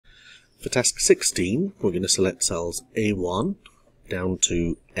For task 16, we're going to select cells A1 down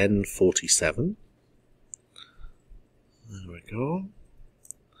to N47. There we go.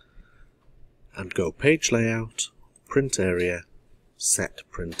 And go Page Layout, Print Area, Set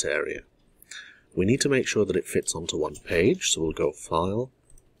Print Area. We need to make sure that it fits onto one page, so we'll go File,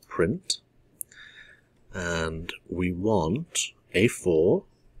 Print, and we want A4,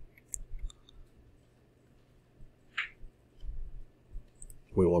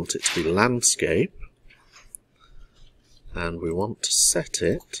 we want it to be landscape, and we want to set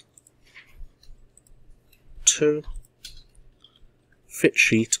it to fit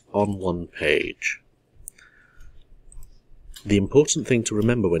sheet on one page. The important thing to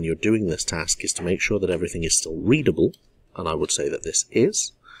remember when you're doing this task is to make sure that everything is still readable, and I would say that this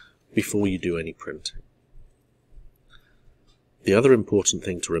is, before you do any printing. The other important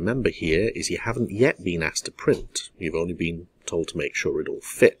thing to remember here is you haven't yet been asked to print. You've only been told to make sure it all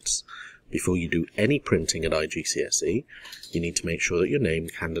fits. Before you do any printing at IGCSE, you need to make sure that your name,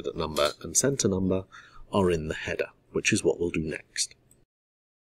 candidate number and centre number are in the header, which is what we'll do next.